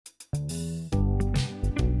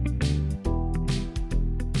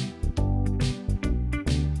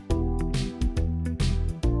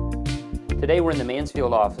Today we're in the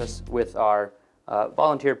Mansfield office with our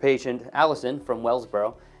volunteer patient Allison from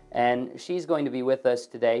Wellsboro, and she's going to be with us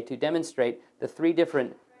today to demonstrate the three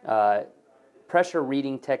different pressure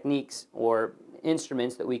reading techniques or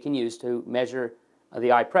instruments that we can use to measure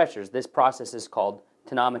the eye pressures. This process is called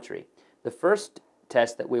tonometry. The first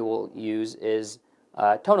test that we will use is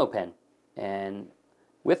tonopen, and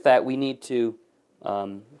with that we need to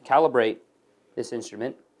calibrate this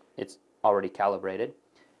instrument. It's already calibrated,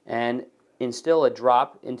 and instill a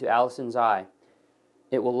drop into Allison's eye.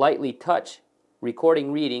 It will lightly touch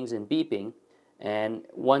recording readings and beeping, and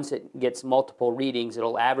once it gets multiple readings,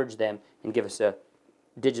 it'll average them and give us a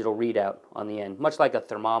digital readout on the end, much like a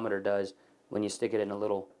thermometer does when you stick it in a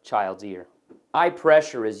little child's ear. Eye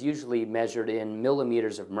pressure is usually measured in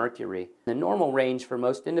millimeters of mercury. The normal range for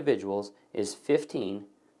most individuals is 15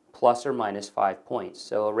 plus or minus 5 points,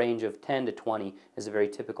 so a range of 10 to 20 is a very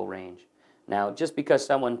typical range. Now, just because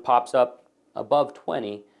someone pops up above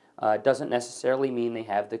 20 doesn't necessarily mean they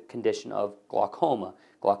have the condition of glaucoma.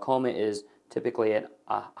 Glaucoma is typically a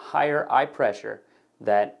higher eye pressure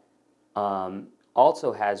that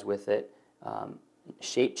also has with it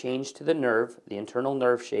shape change to the nerve. The internal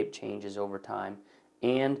nerve shape changes over time,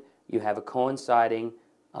 and you have a coinciding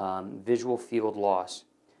visual field loss.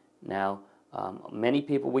 Now, many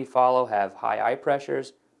people we follow have high eye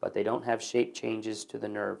pressures, but they don't have shape changes to the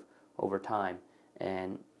nerve over time,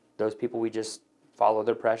 and those people, we just follow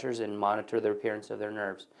their pressures and monitor the appearance of their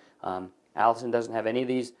nerves. Allison doesn't have any of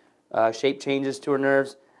these shape changes to her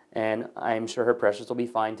nerves, and I'm sure her pressures will be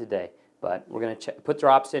fine today. But we're going to put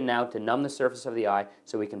drops in now to numb the surface of the eye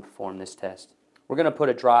so we can perform this test. We're going to put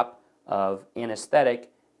a drop of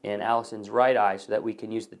anesthetic in Allison's right eye so that we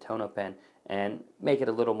can use the tonopen and make it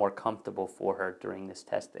a little more comfortable for her during this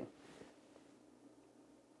testing.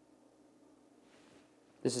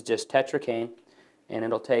 This is just tetracaine, and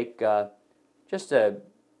it'll take just a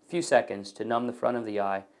few seconds to numb the front of the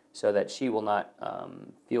eye so that she will not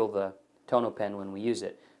feel the tonopen when we use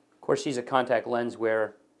it. Of course, she's a contact lens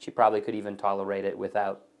wearer. She probably could even tolerate it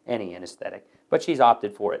without any anesthetic, but she's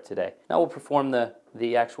opted for it today. Now we'll perform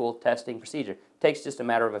the actual testing procedure. It takes just a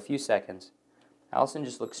matter of a few seconds. Allison,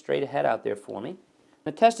 just look straight ahead out there for me.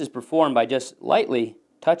 The test is performed by just lightly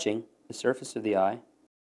touching the surface of the eye.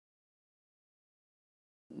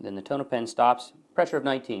 Then the tonopen stops, pressure of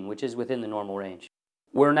 19, which is within the normal range.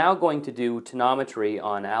 We're now going to do tonometry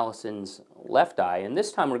on Allison's left eye, and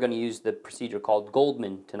this time we're going to use the procedure called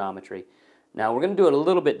Goldman Tonometry. Now we're going to do it a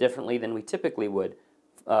little bit differently than we typically would.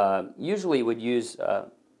 Usually would use a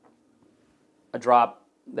drop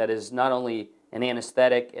that is not only an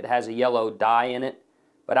anesthetic, it has a yellow dye in it,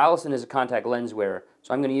 but Allison is a contact lens wearer,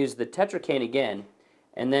 so I'm going to use the tetracaine again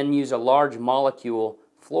and then use a large molecule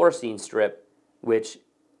fluorescein strip, which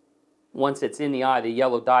once it's in the eye, the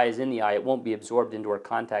yellow dye is in the eye, it won't be absorbed into our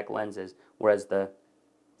contact lenses, whereas the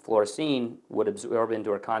fluorescein would absorb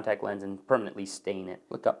into our contact lens and permanently stain it.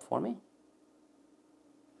 Look up for me.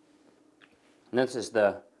 And this is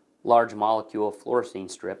the large molecule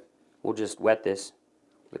fluorescein strip. We'll just wet this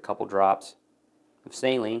with a couple drops of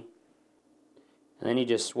saline, and then you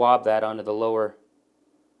just swab that onto the lower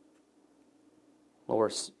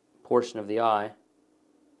portion of the eye. There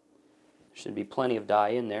should be plenty of dye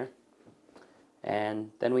in there. And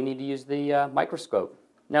then we need to use the microscope.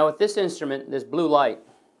 Now with this instrument, this blue light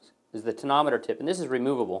is the tonometer tip, and this is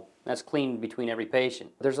removable. That's cleaned between every patient.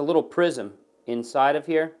 There's a little prism inside of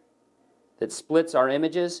here that splits our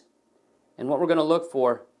images, and what we're going to look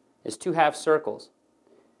for is two half circles.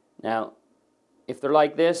 Now, if they're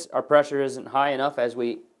like this, our pressure isn't high enough as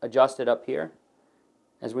we adjust it up here.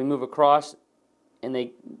 As we move across and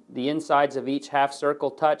the insides of each half circle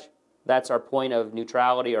touch, that's our point of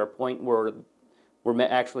neutrality, or a point where we're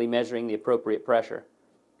actually measuring the appropriate pressure.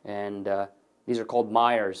 And these are called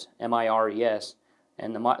Myers, M-I-R-E-S,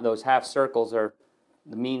 and those half circles are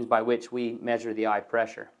the means by which we measure the eye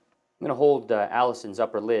pressure. I'm going to hold Allison's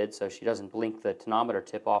upper lid so she doesn't blink the tonometer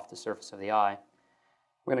tip off the surface of the eye.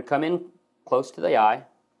 We're going to come in close to the eye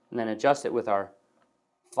and then adjust it with our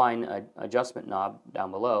fine adjustment knob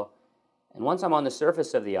down below. And once I'm on the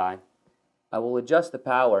surface of the eye, I will adjust the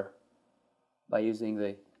power by using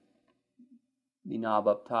the knob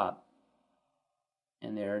up top.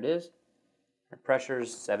 And there it is. Our pressure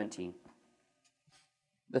is 17.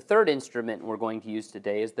 The third instrument we're going to use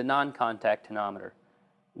today is the non-contact tonometer.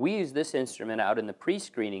 We use this instrument out in the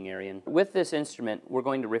pre-screening area. With this instrument, we're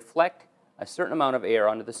going to reflect a certain amount of air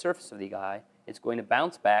onto the surface of the eye. It's going to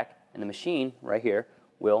bounce back, and the machine right here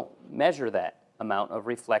will measure that amount of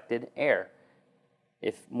reflected air.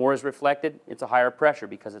 If more is reflected, it's a higher pressure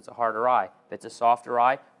because it's a harder eye. If it's a softer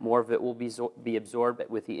eye, more of it will be absorbed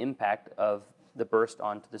with the impact of the burst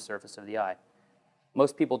onto the surface of the eye.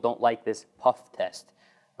 Most people don't like this puff test,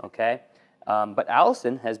 okay? But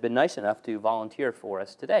Allison has been nice enough to volunteer for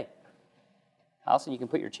us today. Allison, you can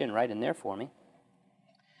put your chin right in there for me.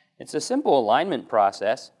 It's a simple alignment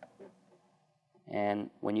process, and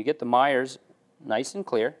when you get the Myers nice and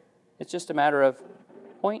clear, it's just a matter of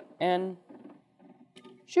point and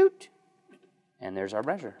shoot. And there's our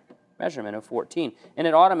measurement of 14. And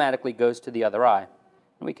it automatically goes to the other eye.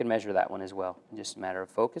 And we can measure that one as well. Just a matter of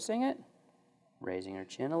focusing it, raising her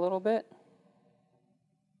chin a little bit,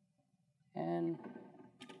 and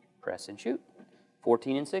press and shoot.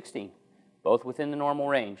 14 and 16, both within the normal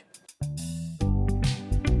range.